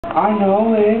I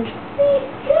know it.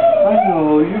 I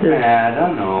know, you're mad,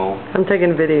 I know. I'm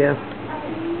taking a video.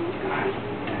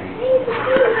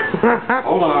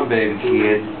 Hold on, baby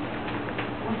kid.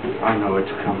 I know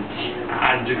it's coming.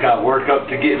 I just got work up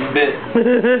to getting bit.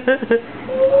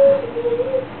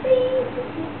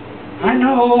 I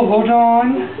know, hold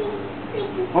on.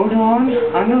 Hold on.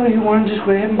 I know you want to just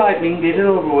go ahead and bite me and get it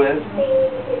over with.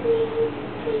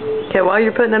 Okay, while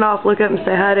you're putting it off, look up and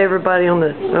say hi to everybody on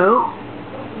the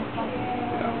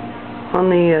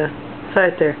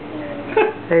site there.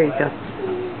 There you go. I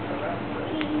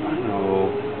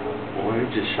know. Boy, you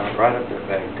just shot right up that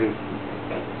bag too.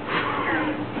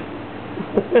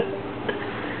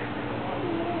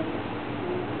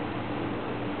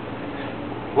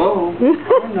 Whoa. I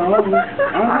know.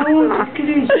 Take it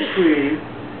easy, sweetie.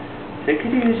 Take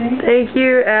it easy. Thank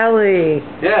you, Allie.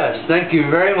 Yes, thank you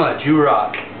very much. You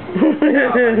rock.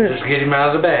 Just get him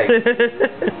out of the bag.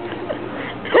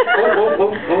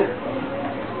 Oh.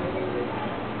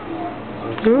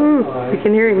 Ooh, you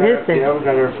can hear him hissing. Yeah, we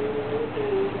gotta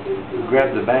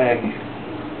grab the bag.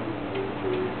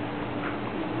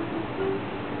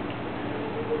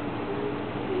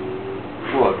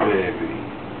 What, baby?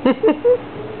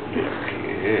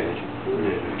 Good.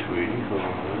 Little Tweety, come on.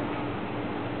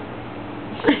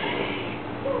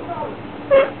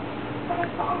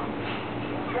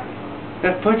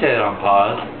 Let's put that on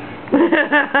pause.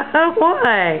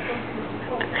 Why?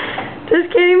 Just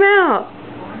get him out.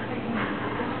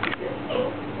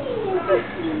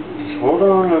 Hold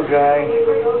on, little guy.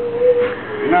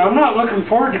 No, I'm not looking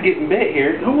forward to getting bit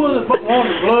here. Who wants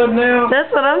blood now?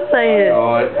 That's what I'm saying. I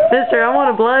know it. Mister, I want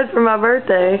a blood for my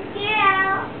birthday. Yeah.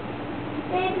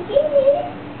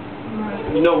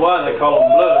 You know why they call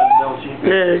them blood, don't you?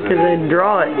 Yeah, because they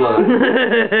draw it.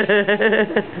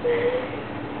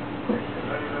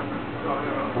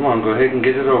 Come on, go ahead and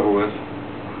get it over with.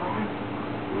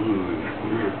 Ooh,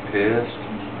 you're pissed.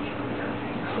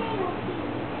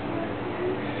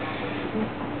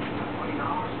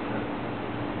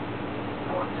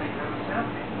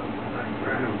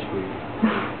 Brown, sweetie.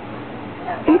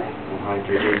 We'll hide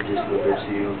your head just a little bit so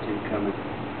you don't see it coming.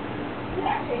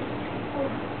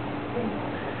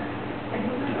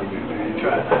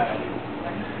 Try that.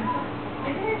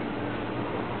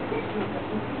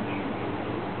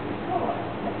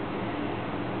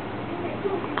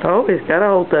 Oh, he's got a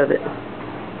hold of it.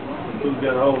 Who's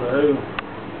got a hold of who?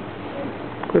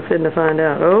 We're fitting to find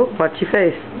out. Oh, watch your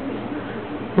face.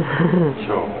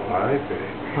 So, I think.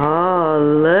 Oh,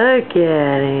 look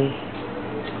at him.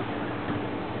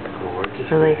 Gorgeous.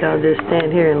 I think I'll just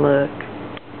stand here and look.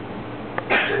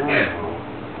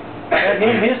 That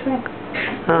him hissing?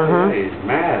 Uh-huh. Yeah, he's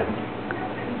mad.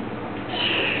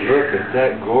 Look at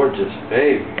that gorgeous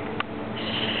baby.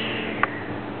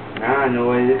 Now I know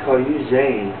why they call you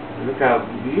Zane. Look how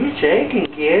you shaking,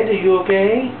 kid. Are you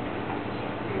okay?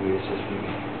 Maybe it's just me.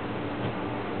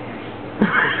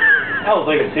 I don't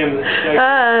think it's him that's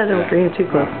shaking. Don't bring it too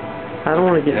close. I don't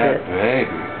want to get That hit.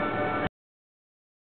 baby.